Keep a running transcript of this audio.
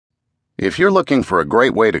If you're looking for a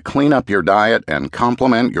great way to clean up your diet and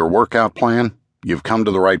complement your workout plan, you've come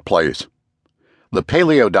to the right place. The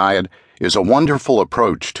Paleo diet is a wonderful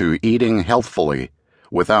approach to eating healthfully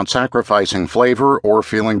without sacrificing flavor or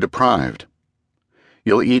feeling deprived.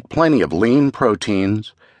 You'll eat plenty of lean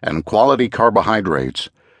proteins and quality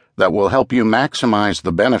carbohydrates that will help you maximize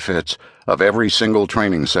the benefits of every single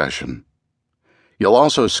training session. You'll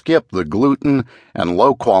also skip the gluten and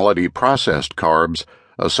low-quality processed carbs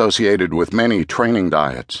associated with many training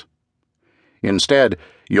diets. Instead,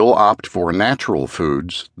 you'll opt for natural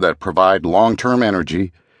foods that provide long-term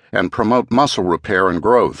energy and promote muscle repair and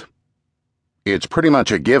growth. It's pretty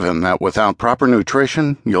much a given that without proper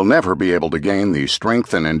nutrition, you'll never be able to gain the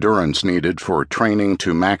strength and endurance needed for training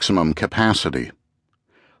to maximum capacity.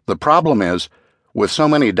 The problem is, with so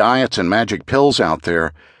many diets and magic pills out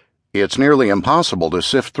there, it's nearly impossible to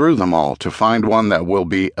sift through them all to find one that will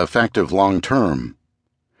be effective long-term.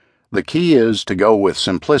 The key is to go with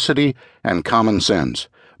simplicity and common sense,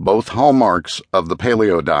 both hallmarks of the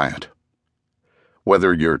Paleo diet.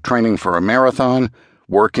 Whether you're training for a marathon,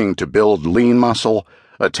 working to build lean muscle,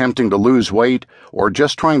 attempting to lose weight, or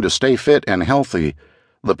just trying to stay fit and healthy,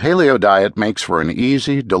 the Paleo diet makes for an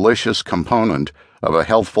easy, delicious component of a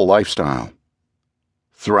healthful lifestyle.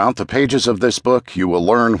 Throughout the pages of this book, you will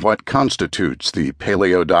learn what constitutes the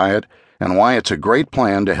Paleo diet and why it's a great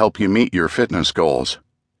plan to help you meet your fitness goals.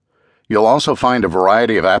 You'll also find a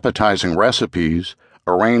variety of appetizing recipes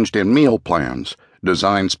arranged in meal plans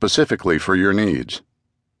designed specifically for your needs.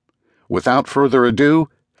 Without further ado,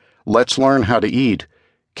 let's learn how to eat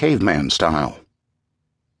caveman style.